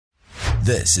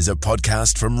This is a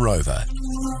podcast from Rover.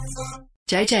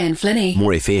 JJ and Flinny.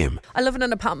 More FM. I live in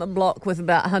an apartment block with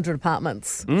about 100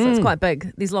 apartments, so it's quite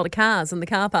big. There's a lot of cars in the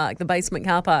car park, the basement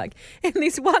car park. And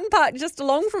there's one park just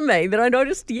along from me that I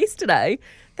noticed yesterday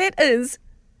that is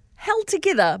held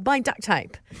together by duct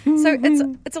tape. So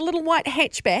it's a little white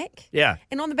hatchback. Yeah.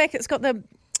 And on the back it's kind of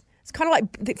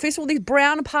like, first of all, there's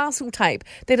brown parcel tape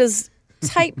that is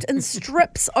taped in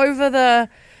strips over the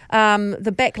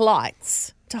back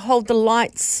lights to hold the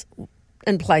lights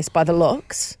in place by the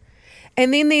looks.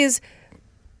 And then there's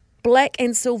black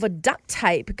and silver duct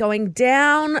tape going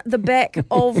down the back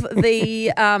of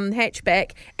the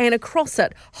hatchback and across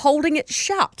it, holding it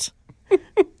shut.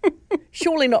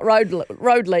 Surely not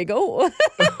road legal.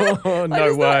 Oh,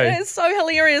 no way. It's so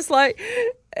hilarious. Like,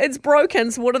 it's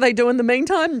broken, so what do they do in the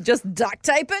meantime? Just duct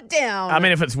tape it down. I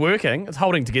mean, if it's working, it's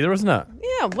holding together, isn't it?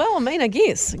 Yeah, well, I mean, I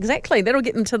guess. Exactly. That'll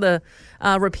get them to the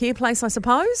repair place, I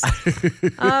suppose.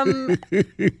 And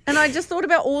I just thought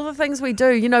about all the things we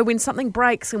do. You know, when something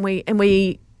breaks and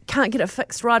we can't get it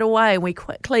fixed right away, and we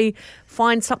quickly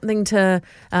find something to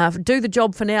do the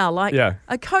job for now, like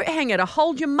a coat hanger to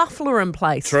hold your muffler in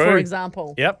place, for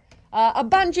example. Yep. A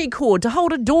bungee cord to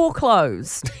hold a door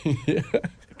closed.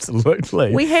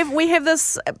 Absolutely. We have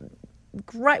this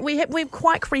great. We're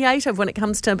quite creative when it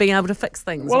comes to being able to fix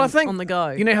things. I think on the go.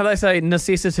 You know how they say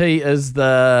necessity is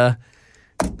the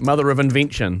mother of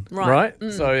invention, right?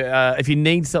 So if you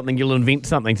need something, you'll invent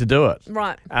something to do it.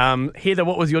 Right. Heather,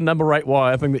 what was your number 8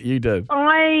 wire thing that you did?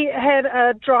 I had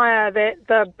a dryer that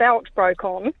the belt broke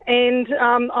on, and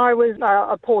I was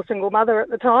a poor single mother at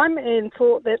the time and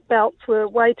thought that belts were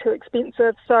way too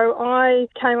expensive. So I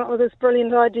came up with this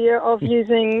brilliant idea of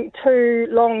using 2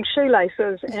 long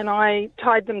shoelaces, and I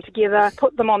tied them together,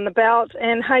 put them on the belt,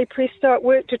 and hey presto, it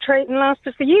worked a treat and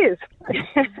lasted for years.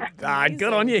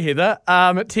 Good on you, Heather.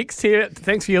 Text here.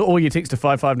 Thanks for all your text to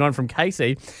 559 from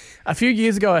Casey. A few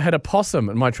years ago, I had a possum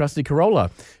in my trusty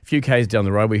Corolla. A few k's down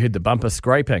the road, we heard the bumper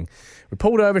scraping. We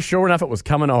pulled over, sure enough, it was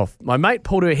coming off. My mate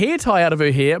pulled her hair tie out of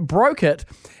her hair, broke it,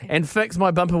 and fixed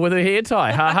my bumper with her hair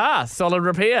tie. Ha, solid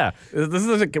repair. This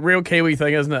is a real Kiwi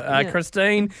thing, isn't it?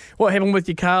 Christine, what happened with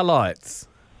your car lights?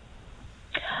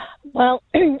 Well,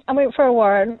 I went for a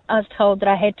warrant. I was told that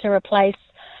I had to replace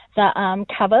the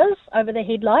covers over the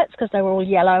headlights because they were all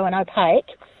yellow and opaque.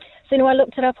 So anyway, I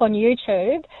looked it up on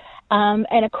YouTube,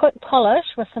 and a quick polish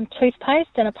with some toothpaste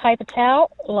and a paper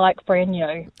towel, like brand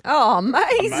new. Oh,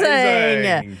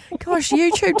 amazing. Gosh,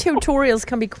 YouTube tutorials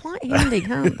can be quite handy,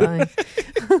 can't they?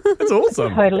 That's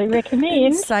awesome. Totally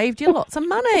recommend. Saved you lots of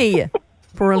money.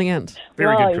 Brilliant.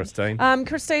 Very good, Christine.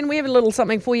 Christine, we have a little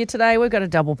something for you today. We've got a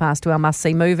double pass to our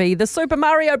must-see movie, the Super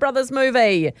Mario Brothers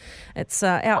movie. It's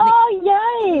out.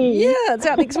 Yay! Yeah, it's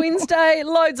out next Wednesday.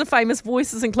 Loads of famous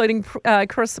voices, including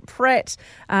Chris Pratt,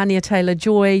 Anya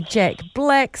Taylor-Joy, Jack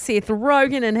Black, Seth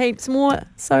Rogen, and heaps more.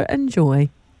 So enjoy.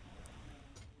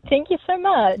 Thank you so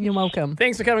much. You're welcome.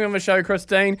 Thanks for coming on the show,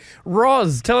 Christine.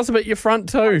 Roz, tell us about your front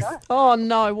tooth. Oh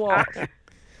no, what?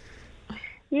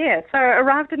 Yeah, so I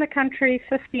arrived in the country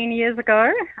 15 years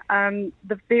ago.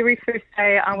 The very first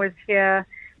day I was here,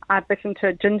 I bit into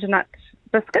a ginger nut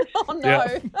biscuit. Oh, no.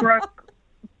 Yeah.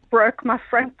 Broke my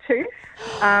front tooth.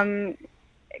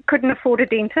 Couldn't afford a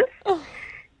dentist. Oh.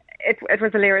 It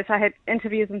was hilarious. I had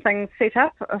interviews and things set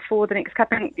up for the next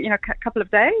couple of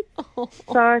days. Oh.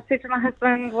 So I said to my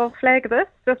husband, well, flag this.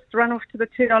 Just run off to the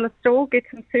 $2 store, get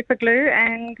some super glue,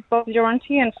 and Bob your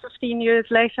auntie. And 15 years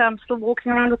later, I'm still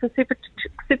walking around with a super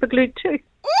glued tooth.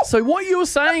 So what you're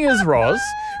saying is, Roz,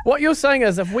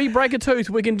 if we break a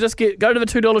tooth, we can just go to the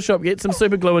 $2 shop, get some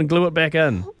super glue and glue it back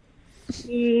in.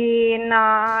 Yeah,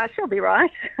 nah, she'll be right.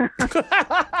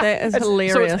 That is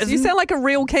hilarious. You sound like a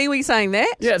real Kiwi saying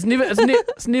that. Yeah,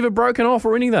 it's never broken off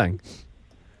or anything.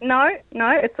 No,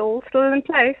 it's all still in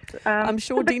place. I'm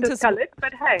sure it's a bit dentists... discoloured,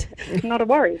 but hey, not a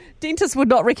worry. Dentists would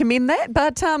not recommend that,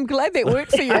 but I'm glad that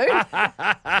worked for you.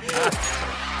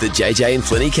 The JJ and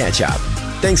Flinny catch up.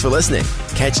 Thanks for listening.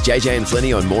 Catch JJ and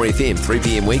Flinny on More FM 3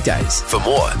 p.m. weekdays. For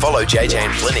more, follow JJ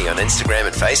and Flinny on Instagram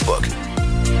and Facebook.